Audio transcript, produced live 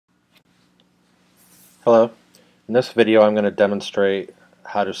Hello. In this video I'm going to demonstrate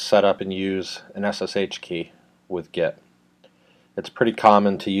how to set up and use an SSH key with Git. It's pretty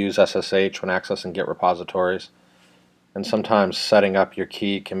common to use SSH when accessing Git repositories, and sometimes setting up your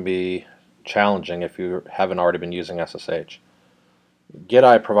key can be challenging if you haven't already been using SSH.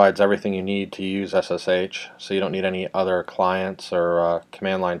 GitEye provides everything you need to use SSH, so you don't need any other clients or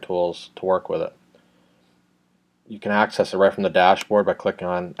command line tools to work with it. You can access it right from the dashboard by clicking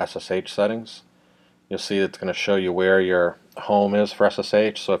on SSH settings. You'll see it's going to show you where your home is for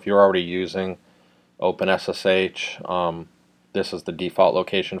SSH. So if you're already using OpenSSH, this is the default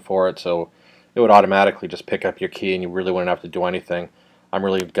location for it. So it would automatically just pick up your key and you really wouldn't have to do anything. I'm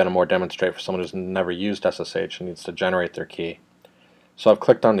really going to more demonstrate for someone who's never used SSH and needs to generate their key. So I've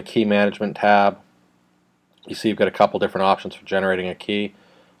clicked on the Key Management tab. You see you've got a couple different options for generating a key.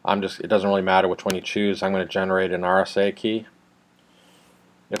 It doesn't really matter which one you choose. I'm going to generate an RSA key.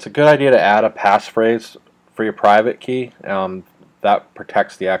 It's a good idea to add a passphrase for your private key. That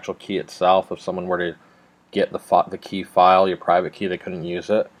protects the actual key itself. If someone were to get the key file, your private key, they couldn't use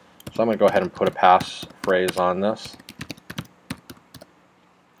it. So I'm going to go ahead and put a passphrase on this.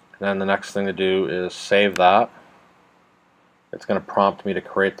 And then the next thing to do is save that. It's going to prompt me to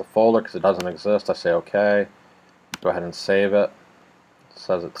create the folder because it doesn't exist. I say OK. Go ahead and save it. It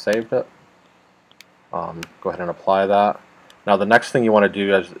says it saved it. Go ahead and apply that. Now the next thing you want to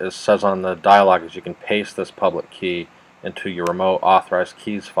do, as it says on the dialog, is you can paste this public key into your remote authorized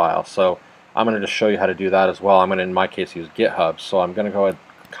keys file. So I'm going to just show you how to do that as well. I'm going to, in my case, use GitHub. So I'm going to go ahead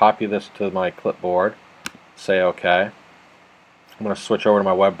and copy this to my clipboard, say OK. I'm going to switch over to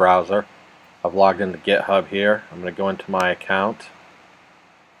my web browser. I've logged into GitHub here. I'm going to go into my account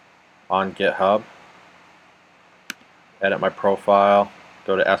on GitHub, edit my profile,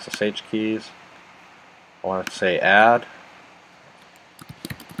 go to SSH keys. I want to say add,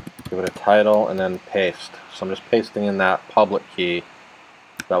 give it a title, and then paste. So I'm just pasting in that public key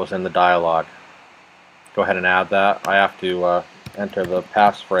that was in the dialog. Go ahead and add that. I have to enter the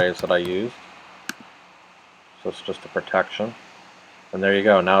passphrase that I used. So it's just a protection. And there you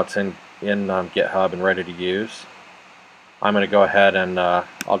go. Now it's in GitHub and ready to use. I'm going to go ahead and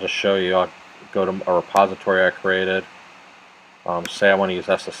I'll just show you. I'll go to a repository I created. Say I want to use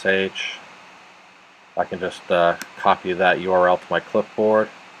SSH. I can just copy that URL to my clipboard.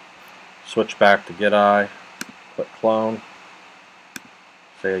 Switch back to GitEye, click clone,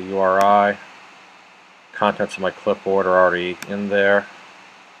 say a URI, contents of my clipboard are already in there,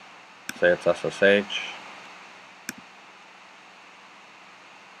 say it's SSH.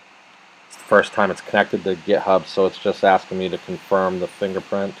 It's the first time it's connected to GitHub, so it's just asking me to confirm the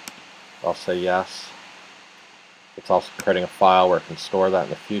fingerprint. I'll say yes. It's also creating a file where it can store that in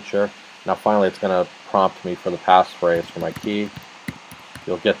the future. Now finally it's going to prompt me for the passphrase for my key.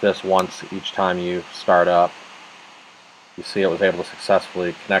 You'll get this once each time you start up. You see it was able to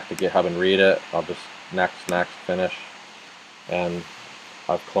successfully connect to GitHub and read it. I'll just next, finish. And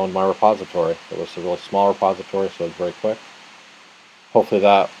I've cloned my repository. It was a really small repository, so it's very quick. Hopefully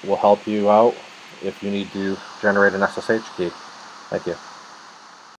that will help you out if you need to generate an SSH key. Thank you.